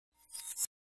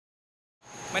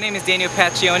My name is Daniel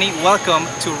Paccioni. Welcome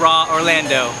to Raw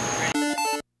Orlando.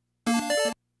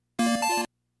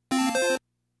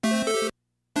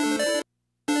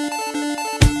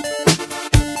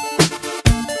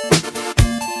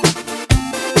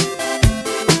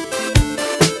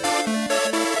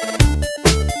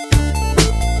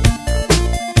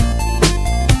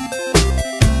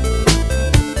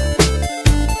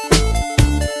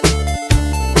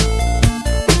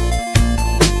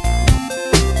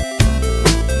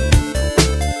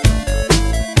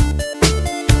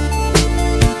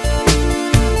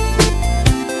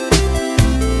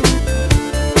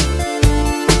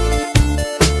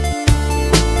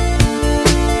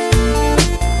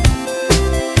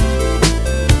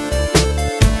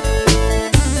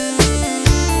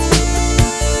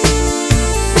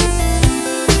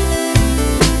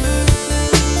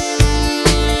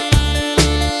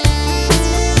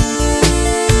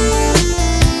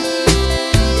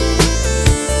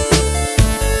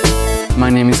 My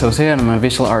name is Jose and I'm a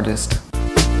visual artist.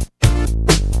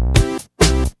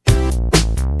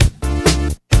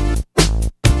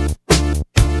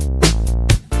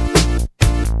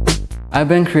 I've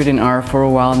been creating art for a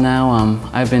while now.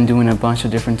 I've been doing a bunch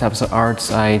of different types of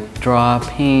arts. I draw,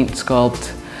 paint,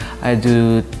 sculpt. I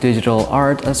do digital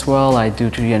art as well. I do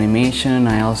 3D animation.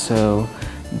 I also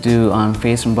do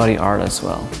face and body art as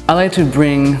well. I like to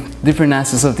bring different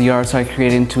aspects of the arts I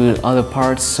create into other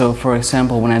parts. So for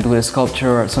example, when I do a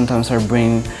sculpture, sometimes I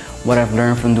bring what I've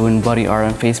learned from doing body art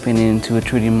and face painting into a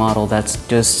 3D model that's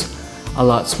just a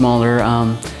lot smaller.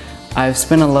 I've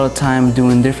spent a lot of time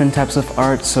doing different types of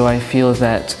art, so I feel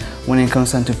that when it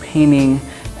comes down to painting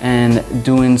and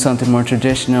doing something more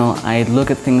traditional, I look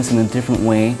at things in a different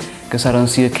way because I don't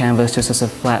see a canvas just as a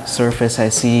flat surface. I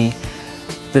see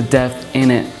the depth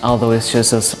in it, although it's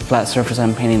just a flat surface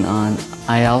I'm painting on.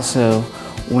 I also,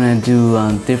 when I do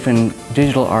different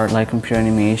digital art like computer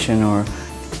animation or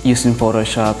using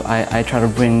Photoshop, I try to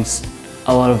bring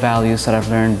a lot of values that I've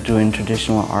learned doing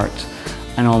traditional art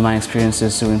and all my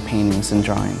experiences doing paintings and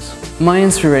drawings. My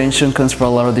inspiration comes from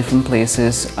a lot of different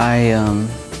places.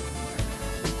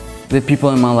 The people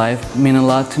in my life mean a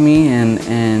lot to me, and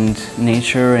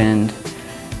nature and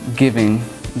giving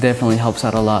definitely helps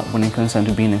out a lot when it comes down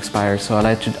to being inspired. So I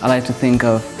like to think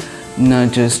of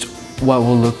not just what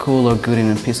will look cool or good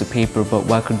in a piece of paper, but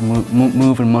what could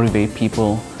move and motivate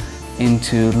people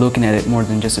into looking at it more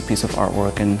than just a piece of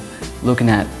artwork and looking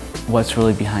at what's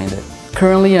really behind it.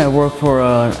 Currently, I work for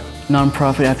a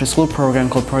non-profit after-school program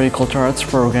called Cultural Arts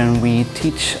Program. We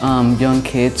teach young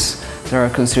kids that are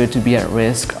considered to be at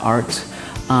risk art.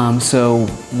 So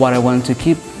what I want to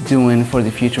keep doing for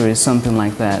the future is something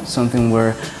like that, something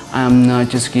where I'm not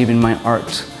just giving my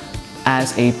art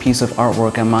as a piece of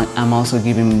artwork, I'm also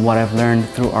giving what I've learned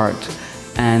through art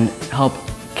and help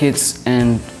kids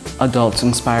and adults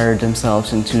inspire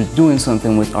themselves into doing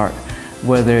something with art,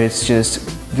 whether it's just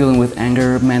dealing with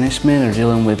anger management or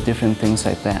dealing with different things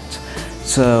like that.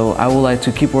 So I would like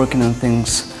to keep working on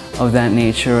things of that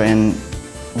nature and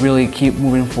really keep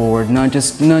moving forward, not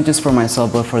just for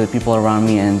myself, but for the people around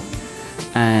me,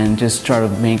 and just try to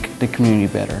make the community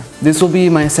better. This will be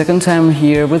my second time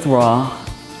here with Raw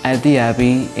at the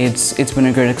Abbey. It's been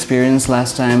a great experience.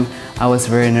 Last time I was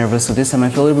very nervous, so this time I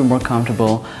feel a little bit more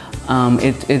comfortable.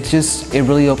 It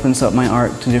really opens up my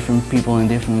art to different people in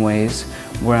different ways,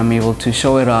 where I'm able to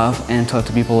show it off and talk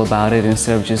to people about it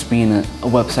instead of just being a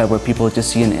website where people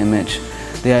just see an image.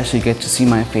 They actually get to see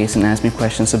my face and ask me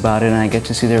questions about it, and I get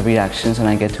to see their reactions, and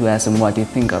I get to ask them what they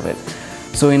think of it.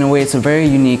 So in a way, it's a very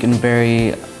unique and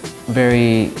very,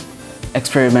 very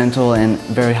experimental and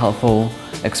very helpful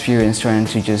experience trying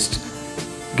to just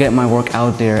get my work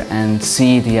out there and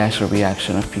see the actual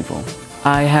reaction of people.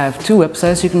 I have two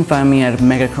websites. You can find me at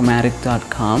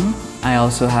megachromatic.com. I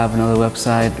also have another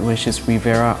website which is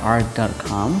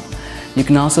riveraart.com. You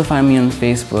can also find me on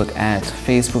Facebook at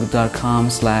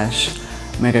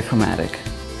facebook.com/megachromatic.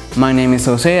 My name is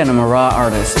Jose and I'm a raw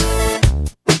artist.